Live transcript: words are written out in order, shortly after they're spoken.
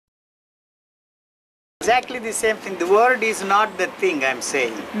Exactly the same thing. The word is not the thing, I'm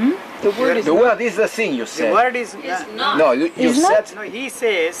saying. Hmm? The word is the thing, you said. The word is not. No, you said... No, he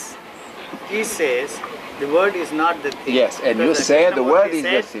says, the word is not the thing. Yes, and you Because say the word Krishnamurti is the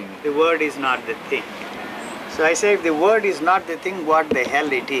said, thing. The word is not the thing. So I say, if the word is not the thing, what the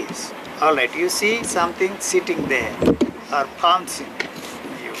hell it is? All right, you see something sitting there or pouncing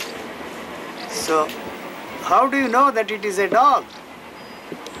on you. So how do you know that it is a dog?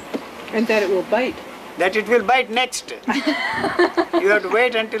 and that it will bite. That it will bite next. You have to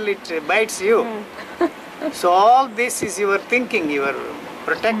wait until it bites you. So all this is your thinking, your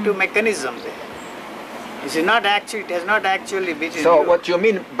protective mechanism there. It has not actually bitten So you. what you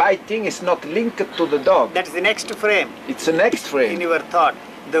mean, biting is not linked to the dog? That's the next frame It's the next in frame. your thought.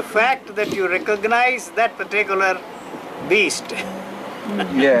 The fact that you recognize that particular beast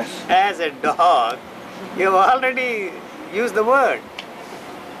Yes. as a dog, you have already used the word.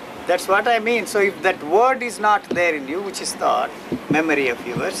 That's what I mean. So if that word is not there in you, which is thought, memory of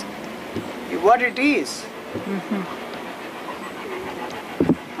yours, what it is?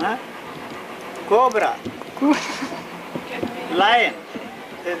 Huh? Cobra, lion.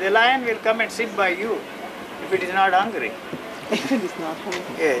 The lion will come and sit by you if it is not hungry. If it is not hungry.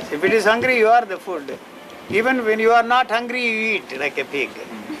 Yes, if it is hungry, you are the food. Even when you are not hungry, you eat like a pig.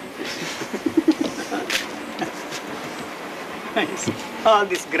 All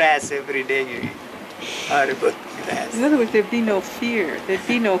this grass every day you eat. Horrible grass. In other words, there'd be no fear. There'd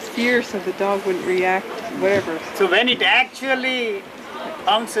be no fear, so the dog wouldn't react, whatever. So when it actually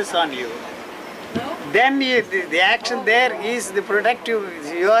pounces on you, then the action there is the protective.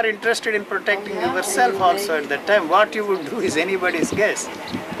 You are interested in protecting yourself also at that time. What you would do is anybody's guess.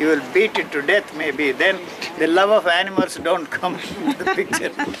 You will beat it to death maybe. Then the love of animals don't come into the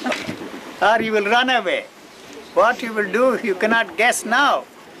picture. Or you will run away. What you will do, you cannot guess now.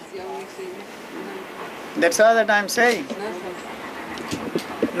 That's all that I'm saying.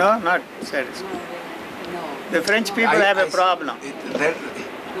 No, not satisfied. The French people have a problem.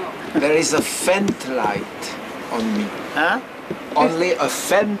 There is a faint light on me. Huh? Only a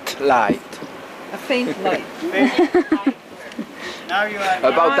faint light. A faint light. Now you are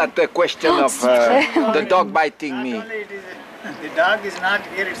About that question of the dog biting not me. only it is the dog is not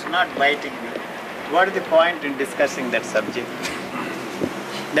here, it's not biting you. What is the point in discussing that subject?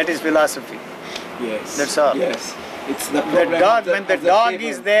 That is philosophy. Yes. That's all. Yes. It's the The problem dog, of the, when the of the dog table.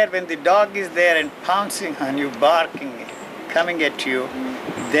 is there, when the dog is there and pouncing on you, barking, coming at you,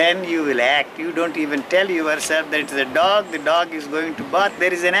 then you will act. You don't even tell yourself that it's a dog, the dog is going to bark.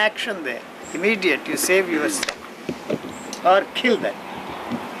 There is an action there. Immediate, you save yourself. Or kill them.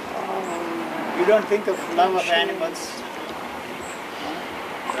 You don't think of love of animals.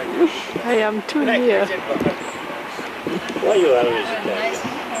 I am too Right, near. Why you always there?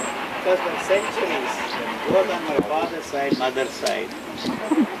 Because for centuries, both on my father's side, mother's side,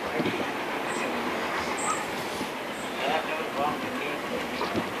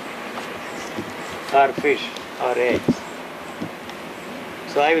 or fish, or eggs.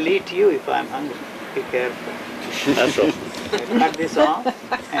 So I will eat you if I am hungry. Be careful. That's all. Cut this off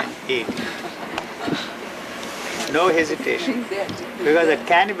and eat. No hesitation. Because the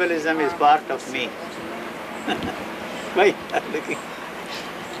cannibalism is part of me. Why you are looking?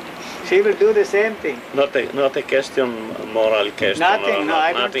 She will do the same thing. Not a question, moral question. Nothing, or no,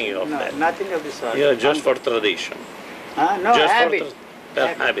 I don't. nothing of No, that. nothing of the sort. Yeah, just for tradition. No, just habit. for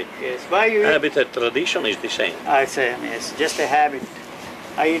habit. Yes. Why you eat? Habit and tradition is the same. I say, yes, just a habit.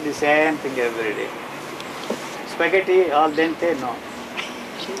 I eat the same thing every day. Spaghetti al dente, no.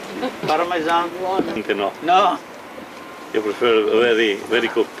 Parmesan, No, no. you prefer very, very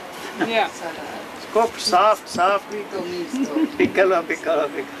cooked. Yeah. Cooked, soft. Piccolo.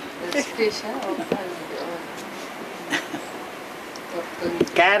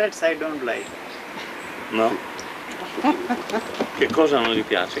 Carrots I don't like. No? Che cosa non gli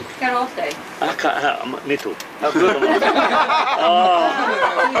piace? Carote. Me too. Oh, good.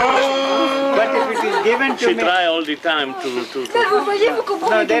 But if it is given to She me, try all the time to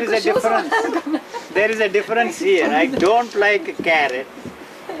no, there is a difference. There is a difference here. I don't like carrot.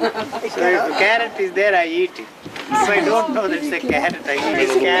 So if carrot is there, I eat it. If I don't know that it's a carrot, I eat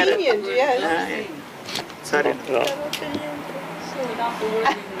this carrot. Convenient, yes. Sorry. No.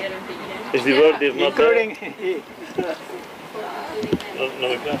 Is the word is not there? Including, Non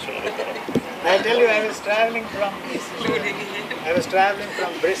mi piacciono le parole. I tell you, I was traveling from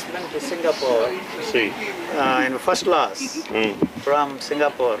Brisbane to Singapore Sì. in first class. From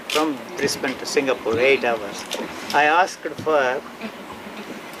Brisbane to Singapore, 8 hours. I asked for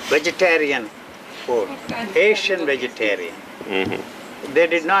vegetarian food, Asian vegetarian. they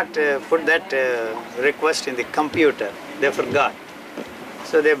did not put that request in the computer. They forgot.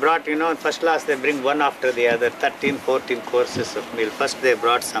 So they brought, you know, in first class they bring one after the other, 13, 14 courses of meal. First they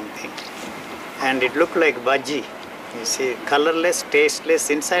brought something. And it looked like bhaji. You see, colorless, tasteless.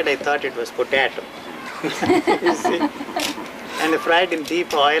 Inside I thought it was potato. You see. And fried in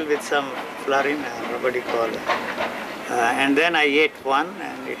deep oil with some florin, what do you call it? And then I ate one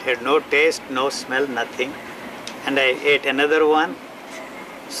and it had no taste, no smell, nothing. And I ate another one.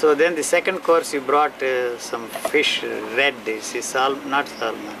 So then the second course you brought some fish, red, this is not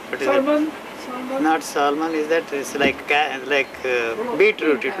salmon. What is Salmon? it? Not salmon, is that? It's like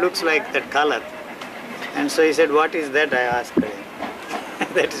beetroot, it looks like that color. And so he said, what is that? I asked him.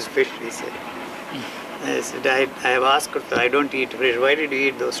 That is fish, he said. I said, I have asked, I don't eat fish. Why did you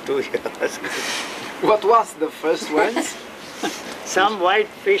eat those two? He asked. What was the first ones? Some white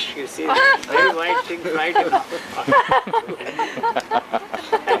fish, you see, very white thing fried in.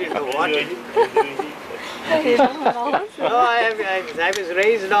 I didn't know what it is. No, I was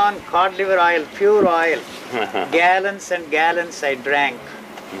raised on cod liver oil, pure oil. Gallons and gallons I drank.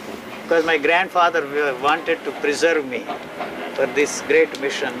 Because my grandfather wanted to preserve me for this great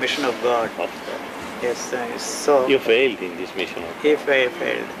mission of God. Yes, so... You failed in this mission. If I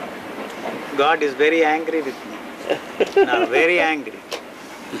failed. God is very angry with me. Now, very angry.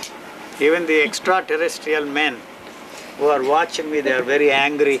 Even the extraterrestrial men who are watching me, they are very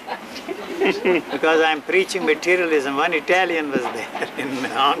angry. Because I am preaching materialism. One Italian was there in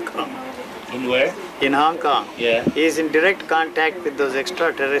Hong Kong. In where? In Hong Kong. Yeah. He is in direct contact with those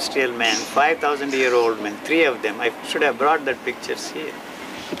extraterrestrial men, 5,000-year-old men, 3 of them. I should have brought that pictures here.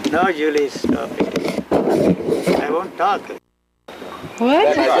 No, Julie, stop it. I won't talk.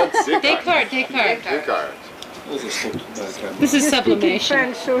 What? Descartes. Descartes. This is sublimation.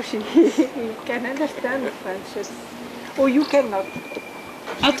 French, so she can understand the French. Oh, you cannot.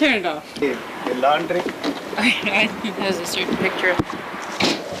 I'll turn it off. The laundry There's a certain picture.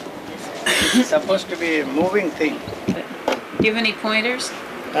 is supposed to be a moving thing. Do you have any pointers?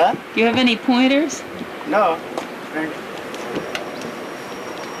 Huh? Do you have any pointers? No.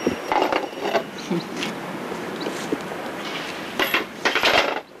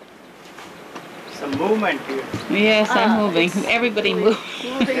 Some movement here. Yes, I'm moving. Everybody move.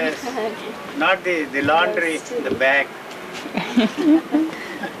 Yes. Not the laundry, the bag.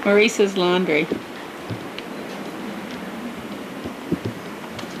 Maurice's laundry.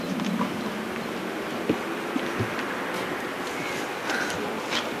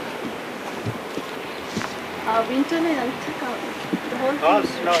 Winter and took out the whole thing. All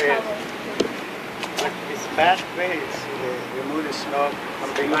snow, yes. But this fast way is remove the snow from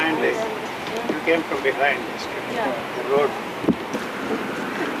behind it. You came from behind this, the road.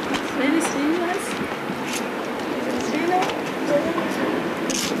 It's very serious.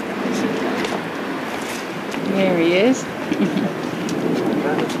 There he is.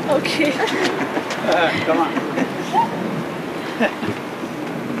 Okay. Come on.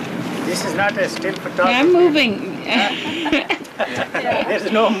 This is not a still photography. I'm moving. There's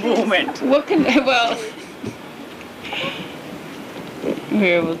no movement. What can, well,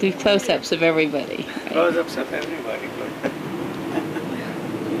 here we'll do close-ups of everybody. Close-ups of everybody. Good.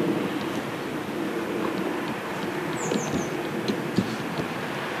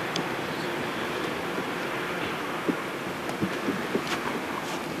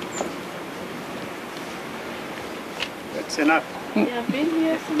 That's enough. You have been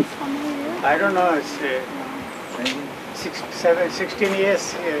here since how many years? I don't know, it's 16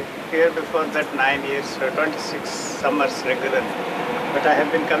 years here, before that 9 years, so 26 summers regular. But I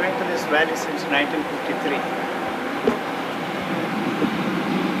have been coming to this valley since 1953.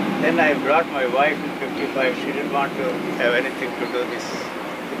 Then I brought my wife in 55. She didn't want to have anything to do this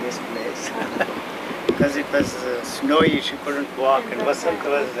in this place. Because it was snowy, she couldn't walk, and Vasant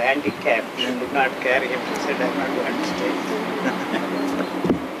was handicapped. She could not carry him. She said, I'm not going to stay.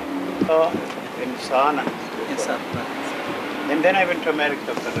 Oh, in Sana. In Sana. And then I went to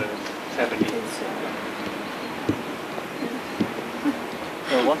America for 7 years.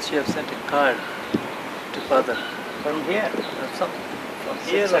 Well, once you have sent a card to father. From here? From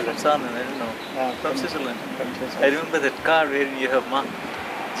Here Switzerland, or from Sana, I don't know. From Switzerland. From Switzerland. I remember that card where you have Ma,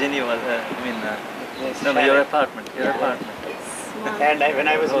 Jenny was, Yes, no, your apartment, apartment. And when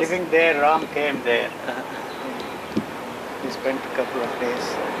I was living there, Ram came there. We spent a couple of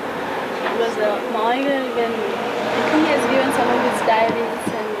days. It was Moigal when I think he has given some of his diaries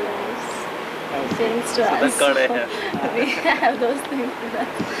and things to us. That card I have. We have those things with us.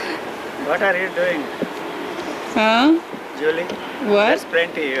 What are you doing, Huh? Julie? What? There's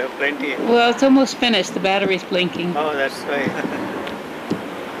plenty, you have plenty. Well, it's almost finished. The battery's blinking. Oh, that's right.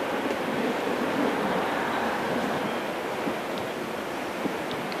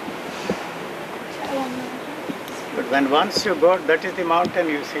 When once you go, that is the mountain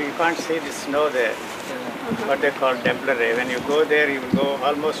you see. You can't see the snow there. What they call Templare. When you go there, you will go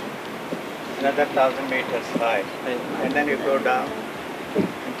almost another 1,000 meters high, and then you go down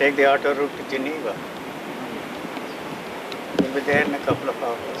and take the auto route to Geneva. You'll be there in a couple of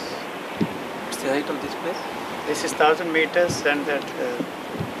hours. What's the height of this place? This is 1,000 meters, and that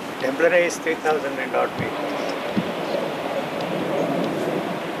Templare is 3,000 and odd meters.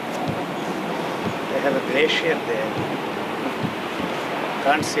 They have a glacier there.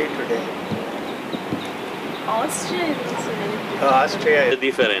 Can't see today. Austria is also very good. Austria The is,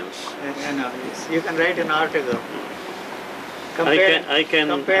 difference. you can write an article. I can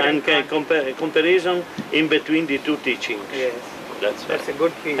compare comparison in between the two teachings. Yes, That's a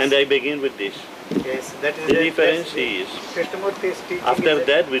good piece. And I begin with this. Yes, that is The difference is Krishnamurti's teaching. after is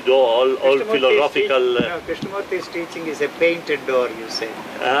that we do all philosophical. Krishnamurti's teaching is a painted door. You say.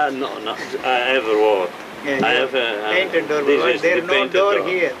 No, I have a word. Yeah, I have a painted door. this But is there the is no painted door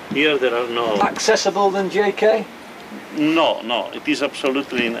here. Here there are no. Accessible than JK? No, it is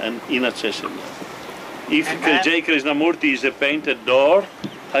absolutely inaccessible. If And J. Krishnamurti is a painted door,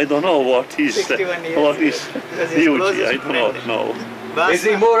 I don't know what is 61 years what is Because his huge. closest I don't know. friend. No, Is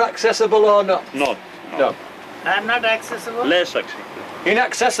he more accessible or not? not No. I'm not accessible. less accessible.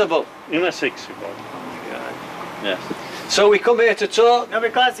 Inaccessible. Inaccessible. Yes. So we come here to talk. No,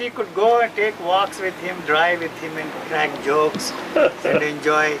 because he could go and take walks with him, drive with him, and crack jokes and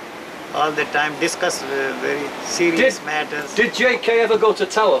enjoy all the time, discuss very serious matters. Did JK ever go to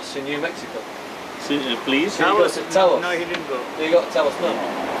Taos in New Mexico? Please. Did he go to Taos? No, he didn't go. Did he go to Taos? No.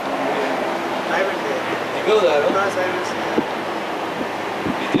 I went there. You go there, huh? Because I was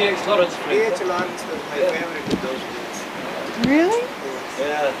D.H. Lawrence friend. D.H. Lawrence was my favorite in those days. Really? Yes.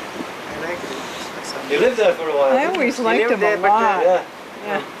 Yeah. I liked him. He lived there for a while. I always liked lived him a there, but, lot. Yeah.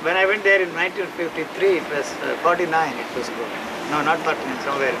 Yeah. When I went there in 1953, it was 49, it was good. No, not 49,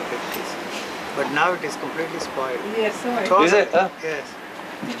 somewhere in 50s. But now it is completely spoiled. Yes, sorry. Is it? Huh? Yes.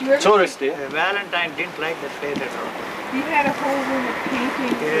 Did you ever? Touristy. Yeah. Valentine didn't like that place at all. He had a whole room of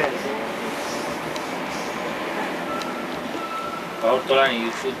paintings. Yes. Ortolani,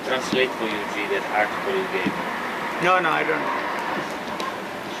 you should translate for Yuji that article you gave. No, I don't know.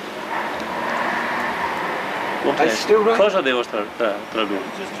 I still write. Cosa devo tradurre?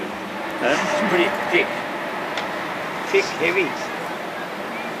 It's pretty thick. Thick, heavy.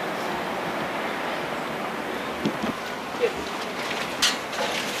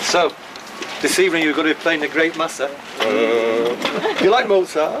 So, this evening you're going to be playing the Great Massa. You like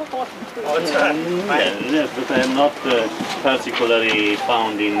Mozart? Yes, but I am not particularly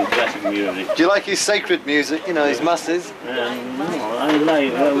found in classic music. Do you like his sacred music, you know, his masses? No, I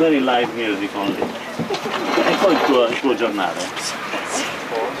like very light music only. E poi il tuo giornale?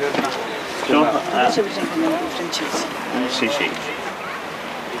 Sì, sì.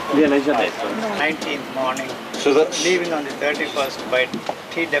 L'hai già detto. 19th morning, So that's leaving on the 31st by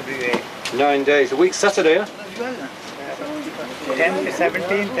TWA. 9 days. A week Saturday, huh? 10th,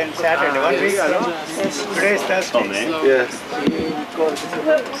 17th and Saturday, 1 week. Today is Thursday. Yes.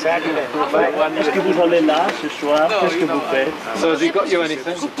 Saturday. Qu'est-ce que vous allez là ce soir? Qu'est-ce que vous faites? So has he got you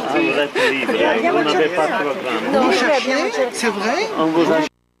anything? Ah, vous êtes libre, vous n'avez pas de programme. C'est vrai? On vous a...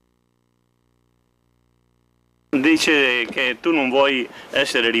 Dice che tu non vuoi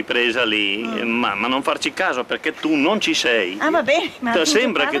essere ripresa lì, ma non farci caso perché tu non ci sei. Ah va bene, ma tu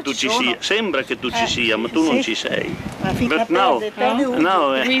Sembra parlo, che tu ci sono. sia, sembra che tu ci sia, ma tu sì. non ci sei. Ma finché But now, perde uno.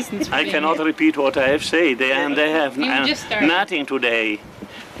 now reasons for I being cannot here. repeat what I have said, and they have You just started. nothing today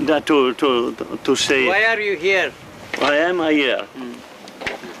that to say. Why are you here? Why am I here?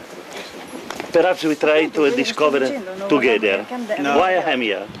 Perhaps we try to discover together No. why I am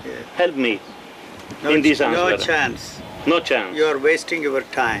here. Help me in this No answer. chance. No chance. You are wasting your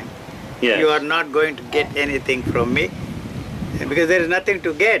time. Yes. You are not going to get anything from me because there is nothing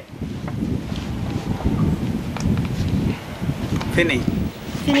to get. Fini.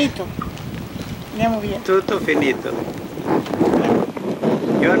 Finito. Andiamo via. Tutto finito.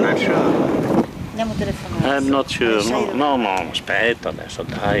 You are not sure. Andiamo a telefonare. I'm not sure. Sei- No, aspetta adesso,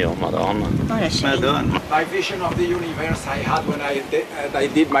 dai, oh madonna. Ora sei. Madonna. My vision of the universe I had when I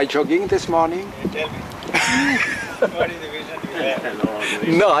did my jogging this morning. Tell me. What is the vision you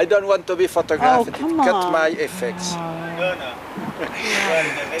have? No, I don't want to be photographed. Oh, come it cut on. my effects. No.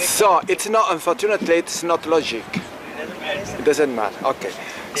 So it's not, unfortunately, it's not logic. It doesn't matter. Okay.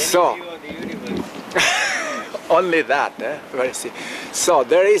 So only that. Very see. So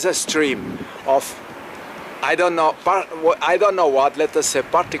there is a stream of I don't know what. Let us say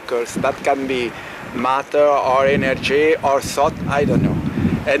particles that can be matter or energy or thought. I don't know.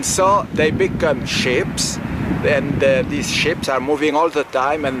 And so they become shapes, and these ships are moving all the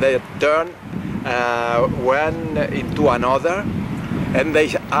time, and they turn one into another, and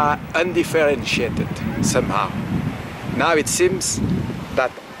they are undifferentiated somehow. Now it seems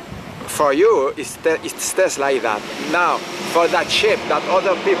that for you it stays like that. Now for that ship that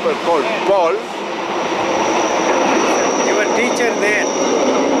other people call Paul, Your teacher there.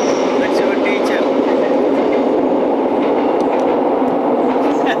 That's your teacher.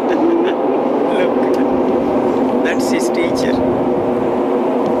 Look, that's his teacher.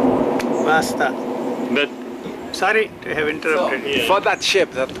 Basta. But Sorry to have interrupted you. for that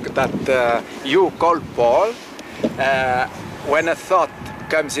ship that you call Paul, when a thought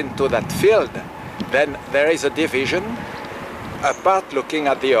comes into that field, then there is a division, a part looking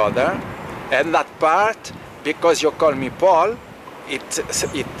at the other, and that part, because you call me Paul, it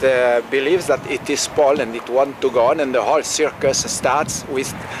believes that it is Paul and it wants to go on, and the whole circus starts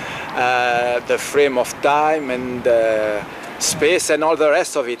with the frame of time and space and all the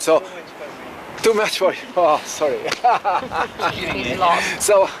rest of it. So, too much for you. Oh, sorry.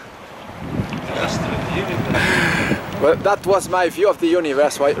 So, well, that was my view of the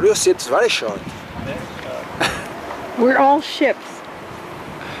universe. Well, you see, it's very short. We're all ships.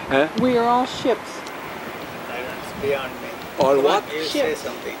 Huh? We are all ships. It's beyond me. Or what? You say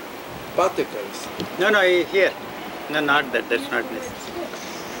something. Particles. No, here. No, not that. That's not necessary.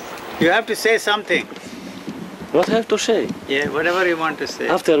 You have to say something. what I have to say? Yeah, whatever you want to say.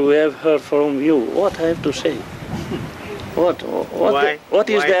 After we have heard from you, what I have to say? What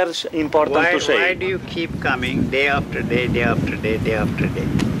is there important to say? Why do you keep coming day after day, day after day, day after day?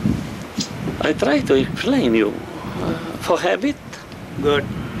 I try to explain you. For habit, Good.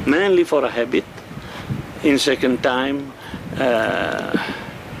 mainly for a habit. In second time,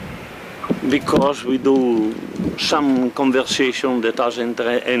 because we do some conversation that is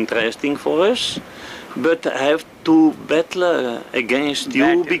interesting for us, but I have to battle against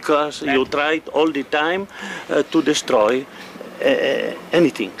you because you tried all the time to destroy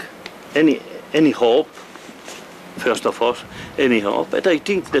anything, any hope. First of all, any hope. But I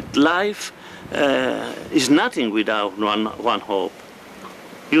think that life is nothing without one hope.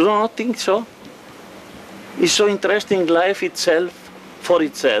 You don't think so? It's so interesting, life itself, for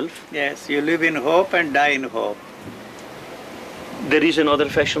itself. Yes, you live in hope and die in hope. There is another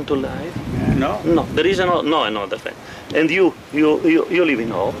fashion to life? No? No, there is no another fashion. And you live in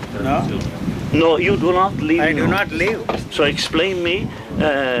hope? No? No, you do not live I in do hope. not live. So explain me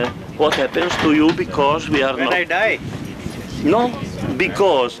what happens to you because we are When not... I die. No,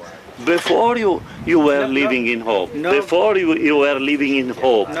 because before you were living in hope. No. Before you were living in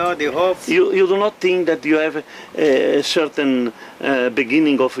hope. No, the hope. You do not think that you have a certain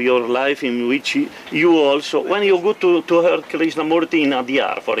beginning of your life in which you also, when you go to hear Krishnamurti in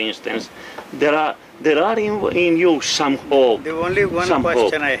Adyar, for instance, there are in you some hope. The only one some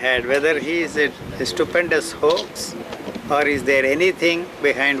question hope. I had, whether he is a stupendous hoax or is there anything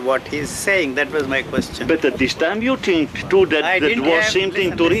behind what he is saying? That was my question. But at this time you think too that I that didn't was have- something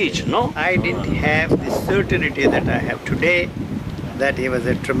listen, to listen. reach, no? I didn't have the certainty that I have today, that he was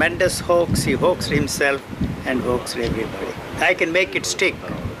a tremendous hoax. He hoaxed himself and hoaxed everybody. I can make it stick.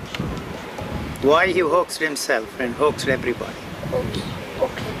 Why he hoaxed himself and hoaxed everybody.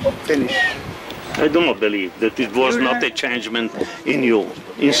 Finish. I do not believe that it was You not have- a changement in you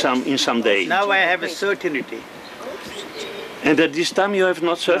in some day. Now I have a certainty. And at this time you have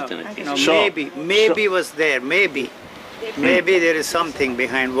not certainty. No, So- maybe was there, maybe. Maybe there is something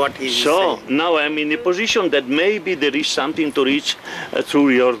behind what he is So saying. now I'm in a position that maybe there is something to reach through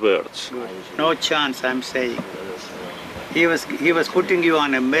your words. No chance, I'm saying. He was putting you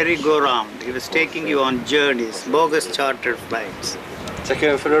on a merry-go-round. He was taking you on journeys, bogus charter flights. Taking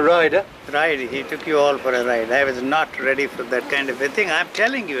him for a ride, eh? Ride, he took you all for a ride. I was not ready for that kind of a thing. I'm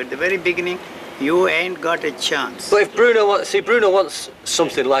telling you, at the very beginning, you ain't got a chance. But if Bruno wants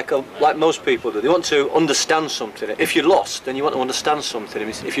something like most people do. They want to understand something. If you're lost, then you want to understand something.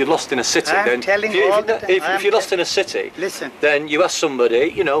 If you're lost in a city, I'm then telling all the time. if you're lost in a city, Listen. then you ask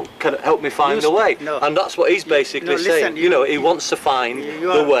somebody, can help me find the way. No. And that's what he's basically saying. He wants to find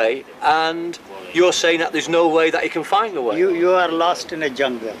the way, and you're saying that there's no way that he can find the way. You are lost in a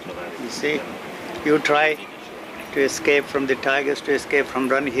jungle, you see. You try to escape from the tigers, to escape from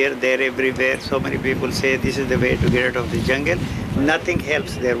run here, there, everywhere. So many people say this is the way to get out of the jungle. Nothing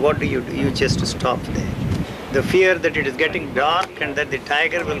helps there. What do? You just stop there. The fear that it is getting dark and that the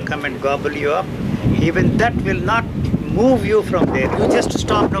tiger will come and gobble you up, even that will not move you from there. You just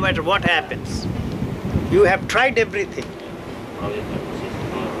stop no matter what happens. You have tried everything.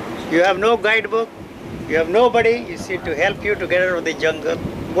 You have no guidebook, you have nobody, you see, to help you to get out of the jungle.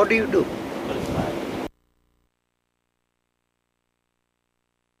 What do you do?